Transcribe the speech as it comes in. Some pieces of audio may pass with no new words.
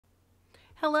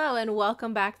Hello and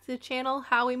welcome back to the channel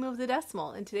How We Move the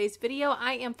Decimal. In today's video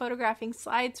I am photographing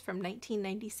slides from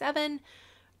 1997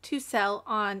 to sell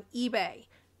on eBay.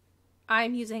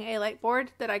 I'm using a light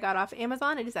board that I got off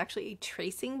Amazon. It is actually a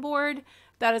tracing board.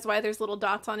 That is why there's little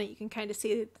dots on it. You can kind of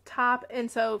see at the top. And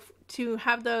so to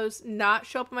have those not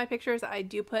show up in my pictures, I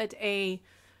do put a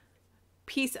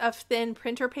piece of thin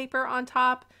printer paper on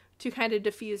top to kind of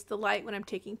diffuse the light when I'm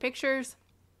taking pictures.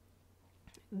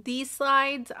 These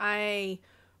slides I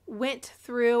went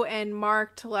through and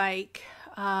marked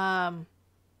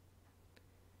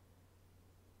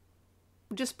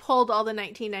just pulled all the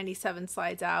 1997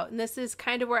 slides out. And this is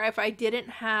kind of where if I didn't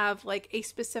have like a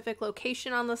specific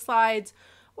location on the slides,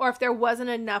 or if there wasn't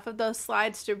enough of those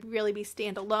slides to really be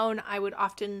standalone, I would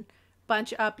often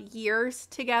bunch up years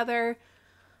together.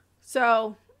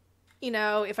 So, you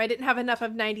know, if I didn't have enough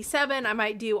of 97, I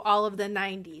might do all of the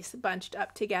 90s bunched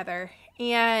up together.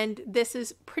 And this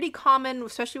is pretty common,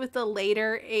 especially with the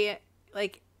later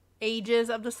ages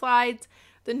of the slides.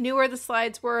 The newer the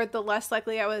slides were, the less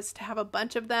likely I was to have a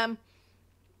bunch of them.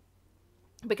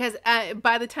 Because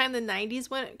by the time the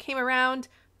 90s came around,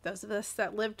 those of us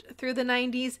that lived through the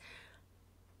 90s,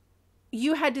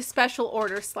 you had to special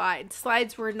order slides.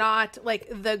 Slides were not like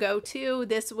the go-to.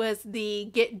 This was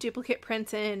the get duplicate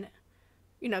prints in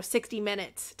 60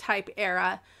 minutes type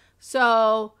era.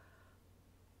 So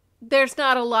there's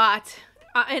not a lot.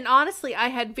 And honestly, I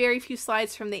had very few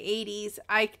slides from the 80s.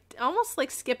 I almost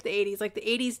skipped the 80s. Like the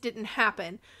 80s didn't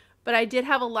happen. But I did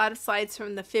have a lot of slides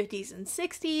from the 50s and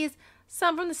 60s,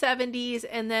 some from the 70s,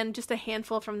 and then just a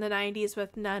handful from the 90s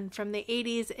with none from the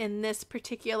 80s in this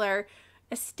particular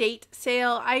estate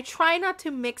sale. I try not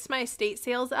to mix my estate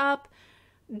sales up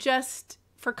just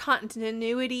for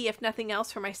continuity, if nothing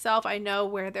else for myself. I know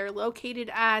where they're located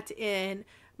at in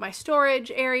my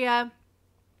storage area,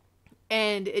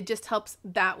 and it just helps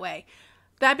that way.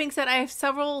 That being said, I have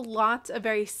several lots, a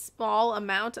very small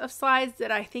amount of slides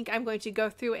that I think I'm going to go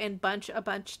through and bunch a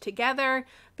bunch together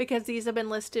because these have been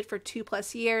listed for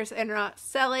 2+ years and are not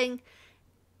selling.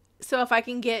 So if I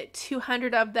can get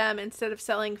 200 of them instead of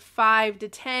selling 5 to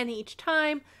 10 each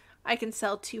time, I can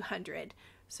sell 200.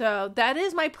 So that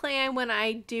is my plan when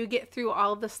I do get through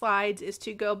all of the slides, is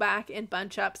to go back and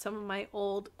bunch up some of my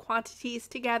old quantities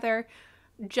together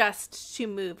just to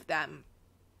move them.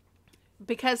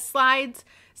 Because slides,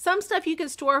 some stuff you can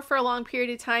store for a long period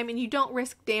of time and you don't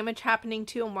risk damage happening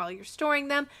to them while you're storing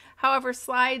them. However,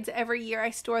 slides, every year I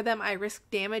store them, I risk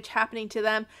damage happening to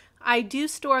them. I do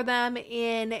store them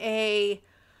in a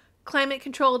climate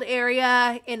controlled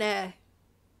area, in a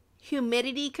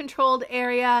humidity controlled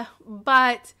area,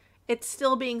 but it's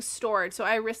still being stored. So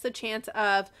I risk the chance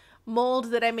of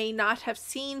mold that I may not have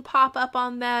seen pop up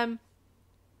on them.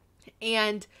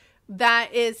 And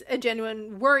that is a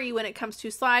genuine worry when it comes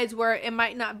to slides, where it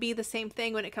might not be the same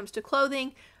thing when it comes to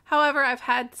clothing. However, I've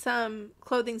had some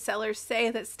clothing sellers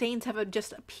say that stains have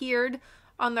just appeared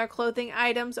on their clothing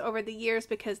items over the years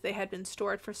because they had been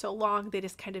stored for so long. They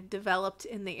just kind of developed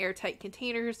in the airtight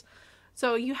containers.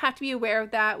 So you have to be aware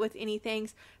of that with anything.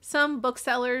 Some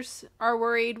booksellers are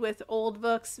worried with old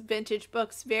books, vintage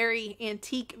books, very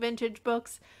antique vintage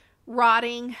books,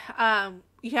 rotting.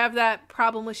 You have that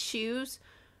problem with shoes,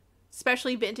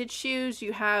 especially vintage shoes.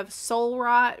 You have sole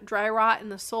rot, dry rot in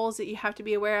the soles that you have to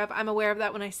be aware of. I'm aware of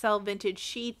that when I sell vintage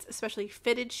sheets, especially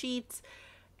fitted sheets.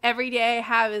 Every day I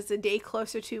have is a day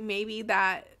closer to maybe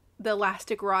the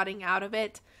elastic rotting out of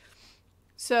it.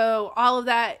 So all of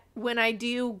that, when I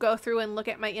do go through and look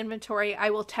at my inventory,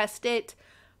 I will test it.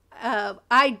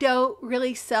 I don't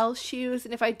really sell shoes,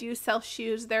 and if I do sell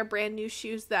shoes, they're brand new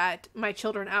shoes that my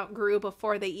children outgrew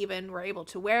before they even were able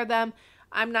to wear them.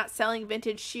 I'm not selling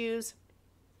vintage shoes.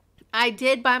 I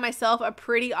did buy myself a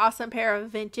pretty awesome pair of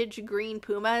vintage green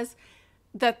Pumas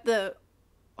that the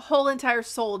whole entire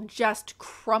sole just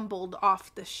crumbled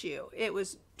off the shoe. It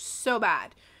was so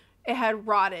bad. It had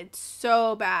rotted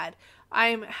so bad.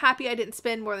 I'm happy I didn't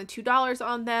spend more than $2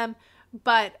 on them,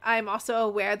 but I'm also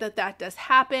aware that that does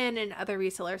happen, and other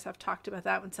resellers have talked about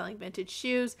that when selling vintage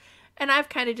shoes, and I've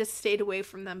kind of just stayed away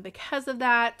from them because of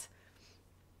that.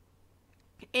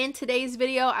 In today's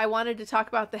video, I wanted to talk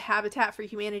about the Habitat for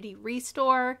Humanity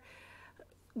Restore.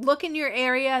 Look in your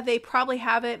area. They probably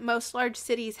have it. Most large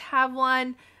cities have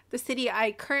one. The city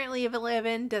I currently live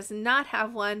in does not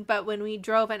have one, but when we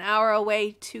drove an hour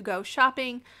away to go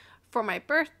shopping for my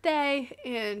birthday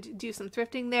and do some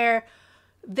thrifting there,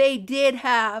 they did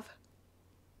have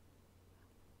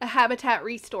a Habitat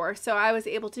Restore. So I was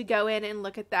able to go in and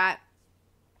look at that.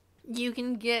 You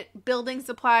can get building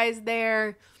supplies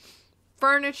there,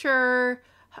 furniture,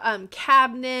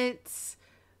 cabinets,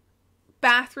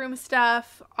 bathroom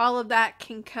stuff, all of that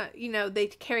can, they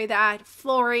carry that.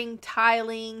 Flooring,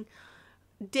 tiling,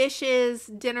 dishes,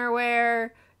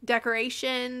 dinnerware,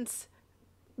 decorations.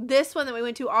 This one that we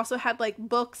went to also had like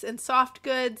books and soft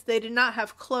goods. They did not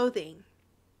have clothing.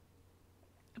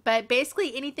 But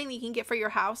basically anything that you can get for your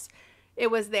house,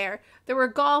 it was there. There were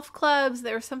golf clubs,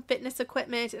 there was some fitness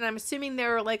equipment, and I'm assuming they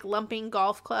were like lumping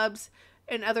golf clubs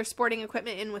and other sporting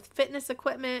equipment in with fitness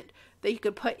equipment that you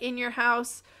could put in your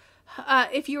house.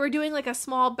 If you were doing like a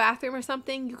small bathroom or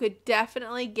something, you could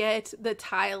definitely get the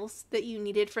tiles that you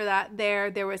needed for that there.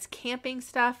 There was camping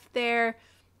stuff there.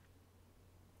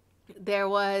 There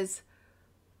was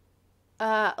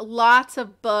lots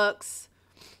of books,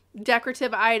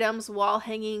 decorative items, wall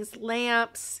hangings,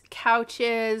 lamps,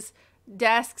 couches,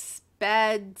 desks,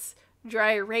 beds,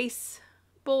 dry erase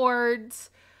boards.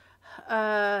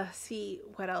 See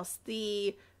what else?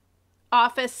 The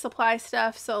office supply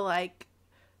stuff. So like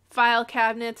file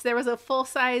cabinets. There was a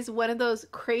full-size one of those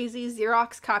crazy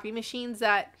Xerox copy machines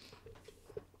that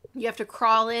you have to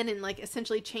crawl in and like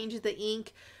essentially change the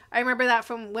ink. I remember that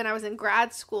from when I was in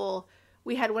grad school.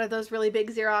 We had one of those really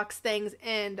big Xerox things,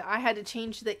 and I had to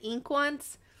change the ink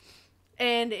once,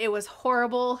 and it was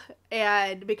horrible.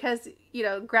 And because,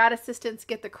 grad assistants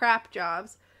get the crap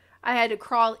jobs, I had to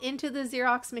crawl into the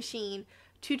Xerox machine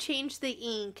to change the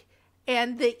ink,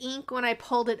 and the ink, when I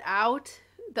pulled it out,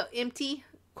 the empty,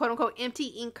 quote-unquote empty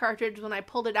ink cartridge, when I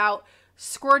pulled it out,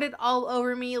 squirted all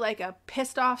over me like a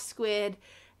pissed off squid,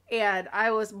 and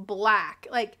I was black.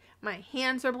 Like, my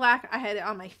hands were black. I had it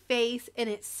on my face, and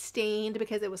it stained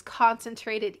because it was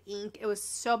concentrated ink. It was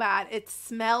so bad. It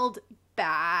smelled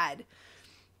bad.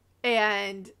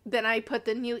 And then I put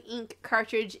the new ink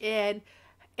cartridge in,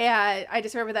 and I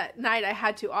just remember that night I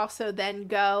had to also then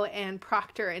go and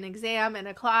proctor an exam in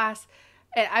a class,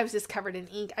 and I was just covered in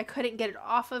ink. I couldn't get it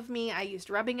off of me. I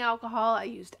used rubbing alcohol. I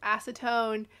used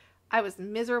acetone. I was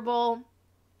miserable.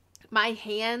 My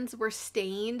hands were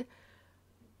stained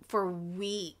for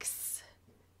weeks.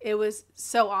 It was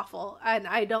so awful, and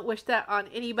I don't wish that on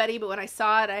anybody, but when I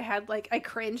saw it, I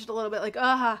cringed a little bit, like,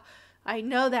 I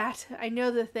know that. I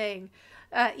know the thing.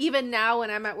 Even now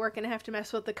when I'm at work and I have to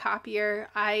mess with the copier,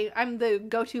 I'm the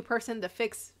go-to person to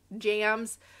fix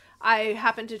jams. I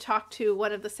happened to talk to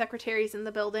one of the secretaries in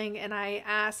the building, and I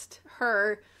asked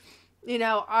her,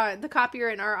 the copier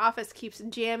in our office keeps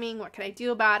jamming. What can I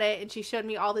do about it? And she showed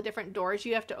me all the different doors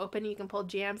you have to open. You can pull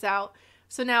jams out.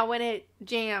 So now when it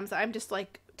jams, I'm just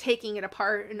like taking it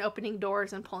apart and opening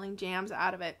doors and pulling jams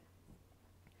out of it.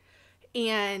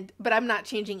 But I'm not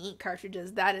changing ink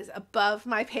cartridges. That is above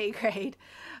my pay grade.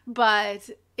 But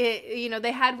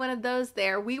they had one of those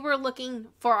there. We were looking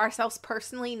for ourselves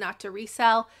personally, not to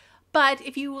resell. But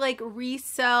if you like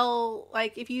resell,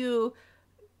 like if you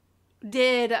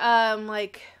did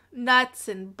like nuts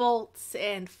and bolts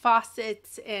and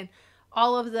faucets and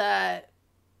all of the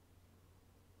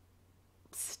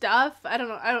stuff, I don't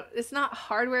know, it's not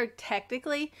hardware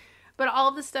technically, but all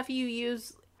of the stuff you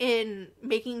use in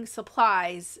making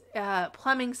supplies,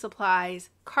 plumbing supplies,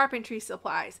 carpentry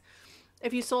supplies,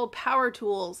 if you sold power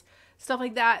tools, stuff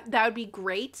like that, that would be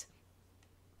great.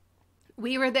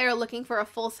 We were there looking for a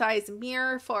full-size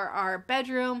mirror for our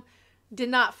bedroom. Did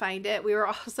not find it. We were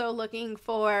also looking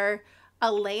for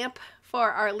a lamp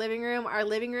for our living room. Our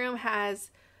living room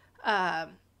has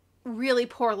really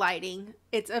poor lighting.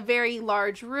 It's a very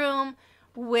large room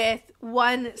with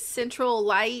one central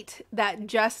light that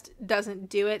just doesn't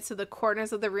do it. So the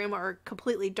corners of the room are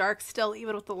completely dark still,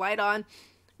 even with the light on.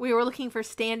 We were looking for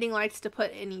standing lights to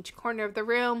put in each corner of the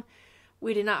room.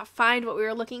 We did not find what we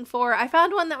were looking for. I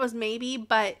found one that was maybe,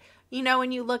 but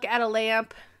when you look at a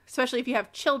lamp, especially if you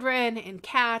have children and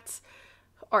cats,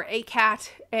 or a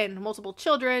cat and multiple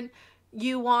children,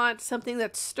 you want something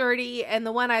that's sturdy. And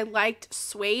the one I liked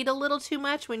swayed a little too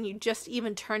much when you just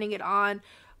even turning it on,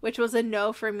 which was a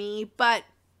no for me. But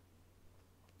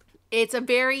it's a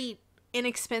very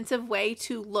inexpensive way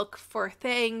to look for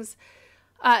things.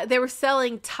 They were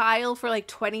selling tile for like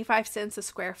 25 cents a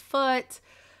square foot.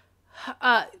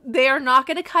 They are not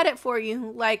going to cut it for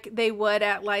you like they would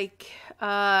at like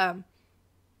a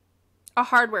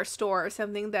hardware store or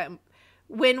something. That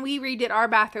when we redid our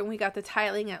bathroom, we got the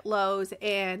tiling at Lowe's,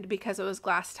 and because it was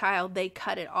glass tile, they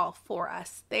cut it all for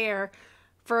us there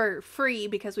for free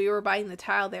because we were buying the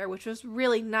tile there, which was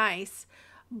really nice.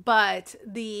 But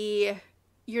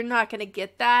you're not going to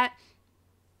get that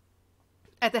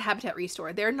at the Habitat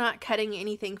Restore. They're not cutting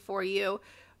anything for you.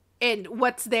 And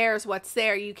what's there is what's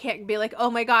there. You can't be like, oh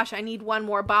my gosh, I need one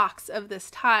more box of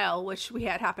this tile, which we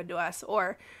had happened to us.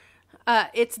 Or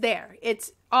it's there.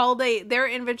 It's all their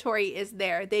inventory is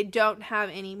there. They don't have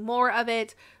any more of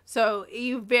it. So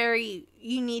you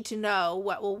need to know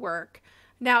what will work.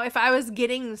 Now, if I was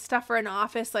getting stuff for an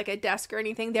office, like a desk or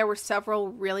anything, there were several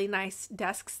really nice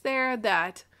desks there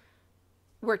that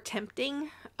were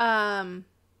tempting. But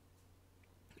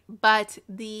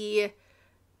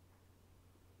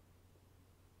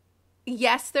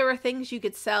yes, there were things you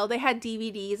could sell. They had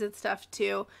DVDs and stuff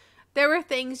too. There were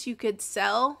things you could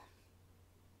sell,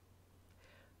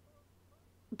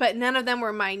 but none of them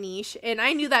were my niche. And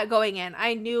I knew that going in.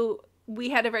 I knew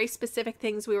we had a very specific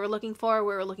things we were looking for.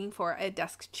 We were looking for a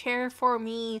desk chair for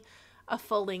me, a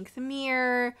full-length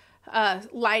mirror,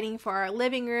 lighting for our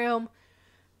living room.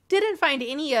 Didn't find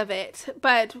any of it,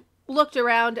 but looked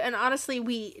around, and honestly,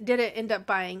 we didn't end up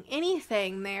buying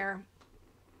anything there.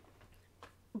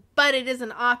 But it is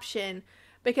an option,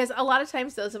 because a lot of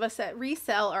times those of us that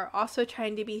resell are also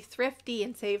trying to be thrifty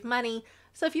and save money.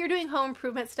 So if you're doing home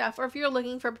improvement stuff, or if you're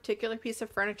looking for a particular piece of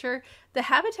furniture, the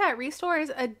Habitat Restore is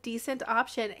a decent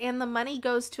option, and the money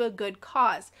goes to a good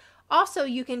cause. Also,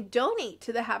 you can donate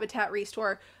to the Habitat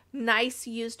Restore nice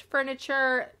used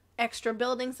furniture, extra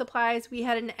building supplies. We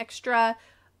had an extra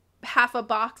half a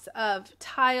box of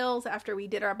tiles after we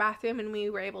did our bathroom, and we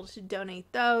were able to donate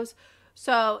those.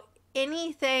 So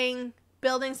anything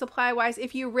building supply wise,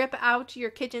 if you rip out your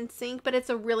kitchen sink, but it's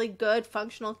a really good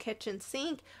functional kitchen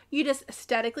sink, you just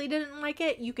aesthetically didn't like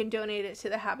it, you can donate it to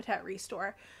the Habitat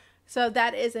Restore. So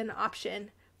that is an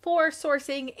option for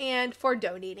sourcing and for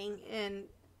donating. And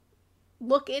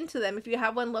look into them. If you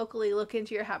have one locally, look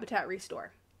into your Habitat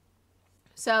Restore.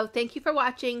 So thank you for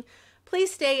watching.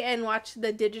 Please stay and watch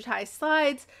the digitized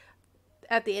slides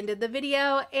at the end of the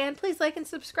video, and please like and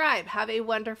subscribe. Have a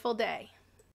wonderful day.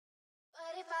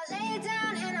 If I lay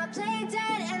down and I play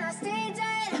dead and I stay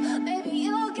dead, baby,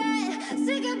 you'll get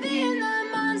sick of being the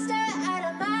monster out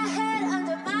of my head,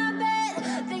 under my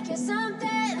bed, thinking something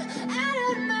out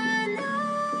of my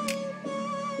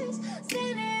nightmares,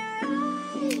 standing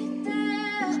right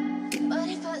there. But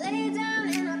if I lay down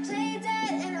and I play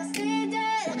dead and I stay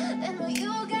dead, then will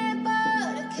you get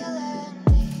bored of killing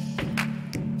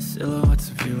me? Silhouettes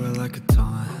of you are like a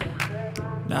taunt.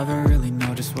 Never really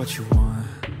know just what you want.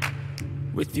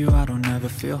 With you I don't ever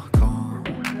feel calm.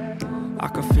 I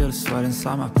can feel the sweat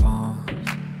inside my palms.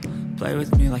 Play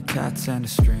with me like cats and a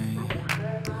string.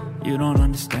 You don't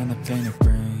understand the pain it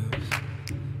brings.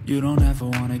 You don't ever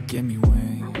wanna give me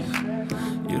wings.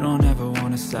 You don't ever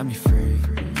wanna set me free.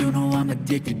 You know I'm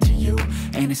addicted to you,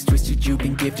 and it's twisted, you've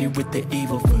been gifted with the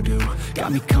evil voodoo.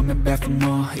 Got me coming back for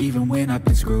more, even when I've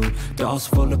been screwed. Dolls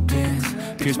full of pins,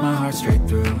 pierce my heart straight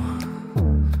through.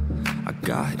 I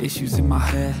got issues in my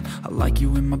head, I like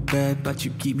you in my bed, but you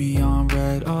keep me on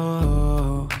red.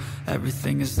 Oh,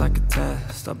 everything is like a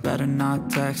test. I better not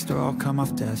text or I'll come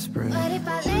off desperate. But if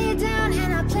I lay down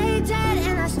and I play dead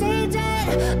and I stay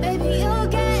dead, baby, you'll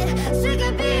get sick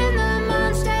of being the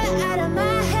monster out of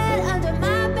my head, under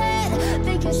my bed,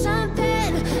 thinking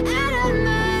something out of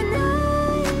my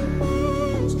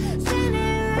nightmares,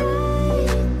 standing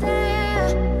right there.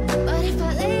 But if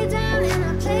I lay down and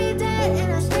I play dead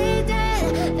and I stay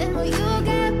dead, then will you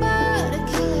get bored of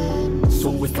killing me?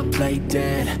 So if I play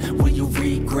dead, will you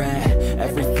regret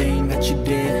everything that you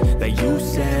did, that you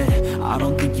said? I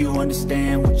don't think you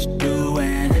understand what you're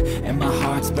doing, and my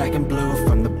heart's black and blue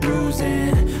from the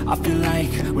bruising. I feel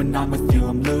like when I'm with you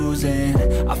I'm losing.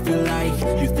 I feel like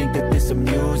you think that this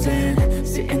amusing,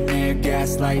 sitting there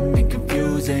gaslighting and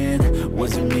confusing.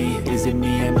 Was it me? Is it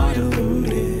me? Am I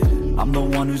deluded? I'm the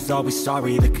one who's always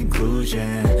sorry, the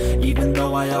conclusion, even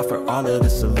though I offer all of the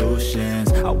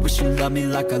solutions. I wish you loved me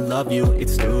like I love you,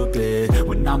 it's stupid.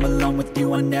 When I'm alone with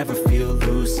you I never feel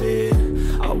lucid.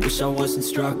 I wish I wasn't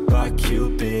struck by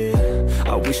Cupid.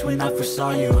 I wish when I first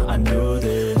saw you I knew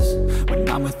this. When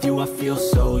I'm with you I feel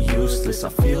so useless, I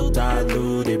feel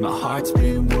diluted, my heart's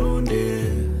been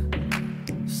wounded.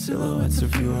 Silhouettes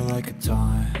of you are like a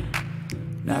taunt.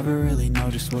 Never really know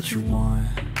just what you want.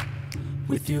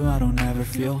 With you I don't ever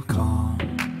feel calm.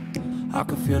 I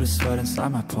can feel the sweat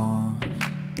inside my palms.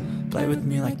 Play with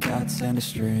me like cats and a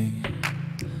string.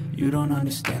 You don't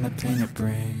understand the pain it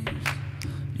brings.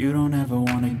 You don't ever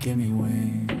wanna give me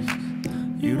wings.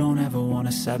 You don't ever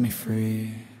wanna set me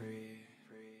free.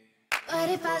 But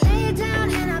if I lay down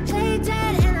and I play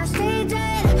dead and I stay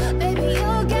dead, baby,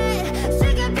 you'll get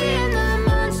sick of being the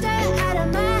monster out of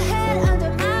my head,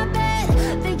 under my bed,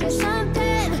 thinking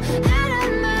something out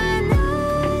of my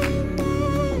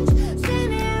nightmares,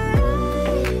 standing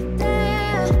right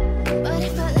there. But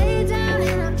if I lay down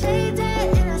and I play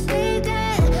dead and I stay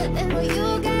dead, then will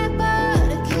you get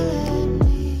bored of killing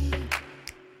me?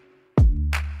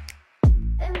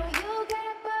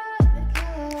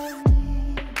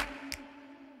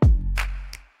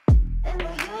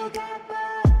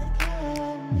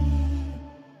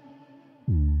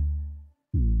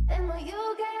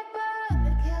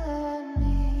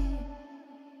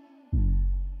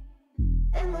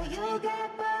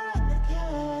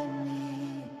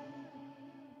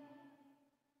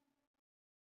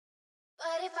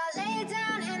 if I lay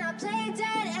down and I play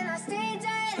dead and I stay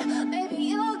dead, maybe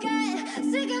you'll get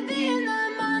sick of being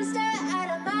the monster out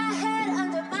of my head,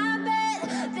 under my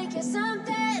bed. Think you're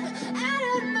something out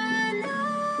of my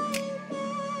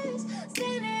nightmares,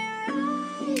 standing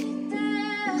right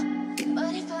there.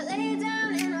 But if I lay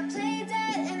down and I play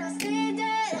dead and I stay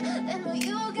dead, then will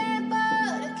you get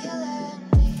bored of killing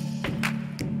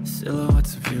me?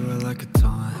 Silhouettes of you are like a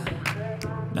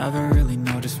taunt. Never really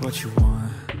know just what you want.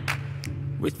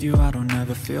 With you I don't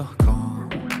ever feel calm.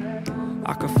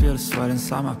 I can feel the sweat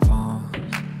inside my palms.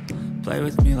 Play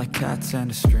with me like cats and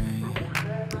a string.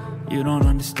 You don't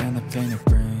understand the pain it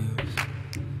brings.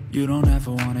 You don't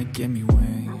ever wanna give me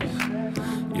wings.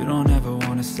 You don't ever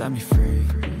wanna set me free.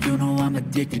 You know I'm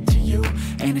addicted to you,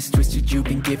 and it's twisted, you've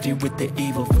been gifted with the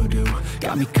evil voodoo.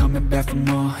 Got me coming back for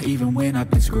more, even when I've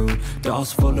been screwed.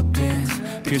 Dolls full of pins,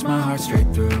 pierce my heart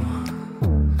straight through.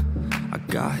 I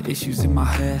got issues in my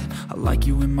head, I like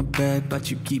you in my bed,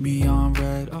 but you keep me on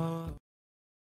red. Oh.